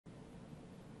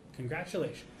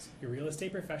Congratulations, your real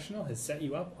estate professional has set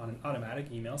you up on an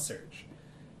automatic email search.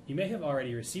 You may have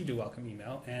already received a welcome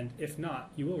email, and if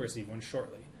not, you will receive one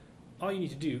shortly. All you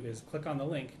need to do is click on the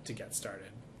link to get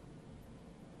started.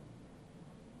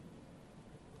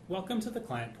 Welcome to the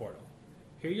client portal.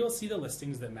 Here you'll see the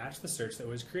listings that match the search that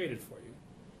was created for you.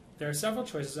 There are several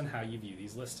choices on how you view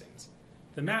these listings.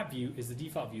 The map view is the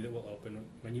default view that will open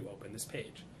when you open this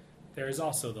page. There is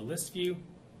also the list view,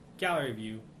 gallery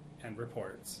view, and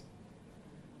reports.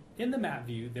 In the map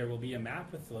view, there will be a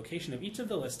map with the location of each of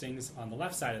the listings on the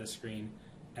left side of the screen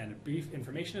and brief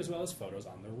information as well as photos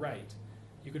on the right.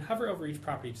 You can hover over each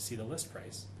property to see the list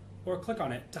price, or click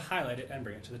on it to highlight it and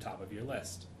bring it to the top of your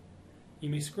list. You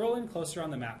may scroll in closer on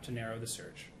the map to narrow the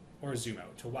search, or zoom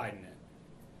out to widen it.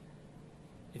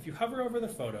 If you hover over the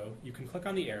photo, you can click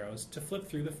on the arrows to flip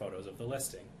through the photos of the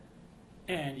listing,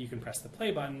 and you can press the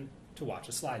play button to watch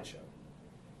a slideshow.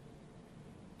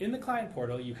 In the client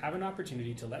portal, you have an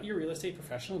opportunity to let your real estate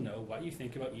professional know what you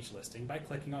think about each listing by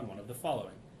clicking on one of the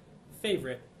following: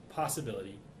 favorite,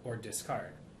 possibility, or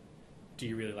discard. Do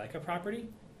you really like a property?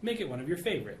 Make it one of your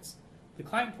favorites. The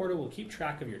client portal will keep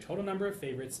track of your total number of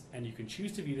favorites, and you can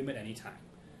choose to view them at any time.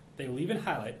 They will even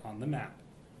highlight on the map.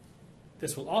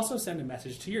 This will also send a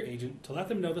message to your agent to let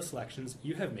them know the selections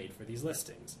you have made for these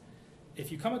listings.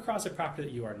 If you come across a property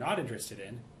that you are not interested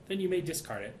in, then you may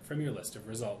discard it from your list of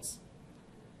results.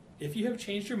 If you have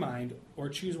changed your mind or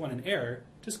choose one in error,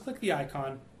 just click the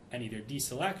icon and either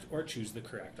deselect or choose the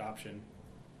correct option.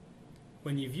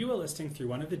 When you view a listing through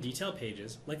one of the detail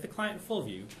pages, like the client full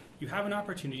view, you have an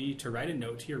opportunity to write a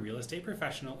note to your real estate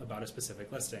professional about a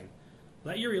specific listing.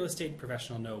 Let your real estate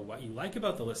professional know what you like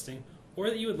about the listing or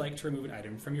that you would like to remove an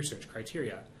item from your search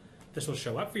criteria. This will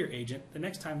show up for your agent the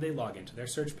next time they log into their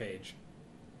search page.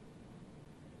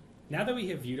 Now that we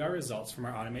have viewed our results from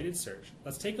our automated search,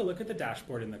 let's take a look at the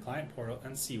dashboard in the client portal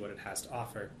and see what it has to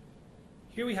offer.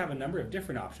 Here we have a number of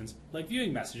different options, like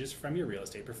viewing messages from your real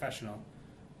estate professional.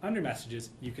 Under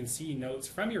Messages, you can see notes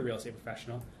from your real estate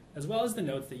professional, as well as the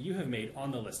notes that you have made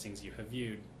on the listings you have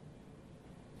viewed.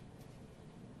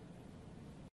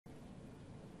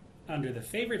 Under the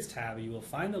Favorites tab, you will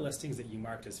find the listings that you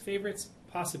marked as favorites,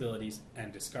 possibilities,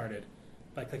 and discarded.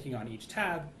 By clicking on each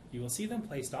tab, you will see them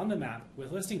placed on the map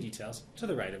with listing details to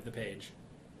the right of the page.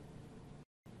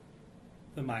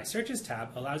 The My Searches tab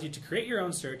allows you to create your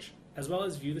own search, as well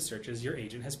as view the searches your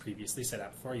agent has previously set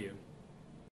up for you.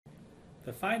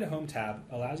 The Find a Home tab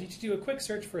allows you to do a quick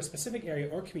search for a specific area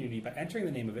or community by entering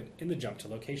the name of it in the Jump to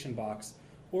Location box,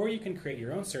 or you can create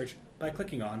your own search by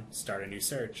clicking on Start a New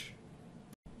Search.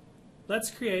 Let's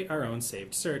create our own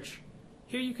saved search.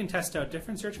 Here you can test out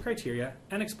different search criteria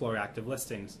and explore active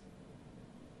listings.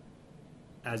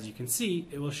 As you can see,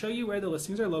 it will show you where the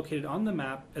listings are located on the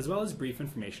map, as well as brief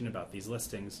information about these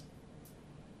listings.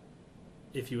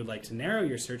 If you would like to narrow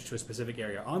your search to a specific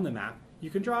area on the map, you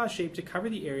can draw a shape to cover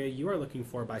the area you are looking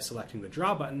for by selecting the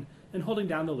Draw button and holding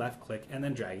down the left click and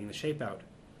then dragging the shape out.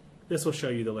 This will show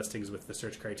you the listings with the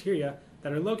search criteria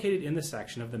that are located in the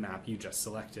section of the map you just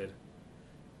selected.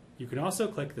 You can also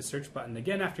click the search button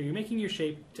again after you're making your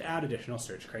shape to add additional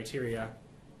search criteria.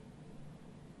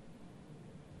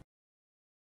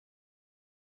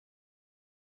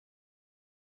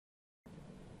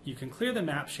 You can clear the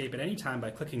map shape at any time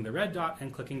by clicking the red dot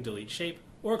and clicking Delete Shape,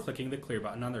 or clicking the Clear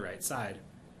button on the right side.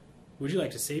 Would you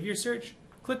like to save your search?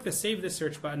 Click the Save This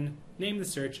Search button, name the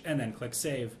search, and then click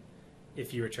Save.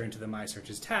 If you return to the My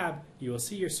Searches tab, you will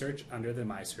see your search under the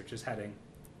My Searches heading.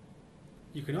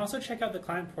 You can also check out the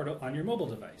client portal on your mobile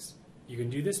device. You can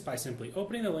do this by simply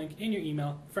opening the link in your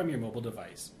email from your mobile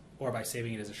device, or by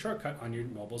saving it as a shortcut on your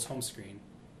mobile's home screen.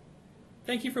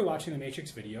 Thank you for watching the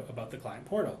Matrix video about the client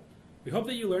portal. We hope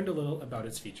that you learned a little about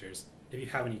its features. If you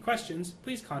have any questions,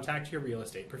 please contact your real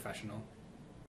estate professional.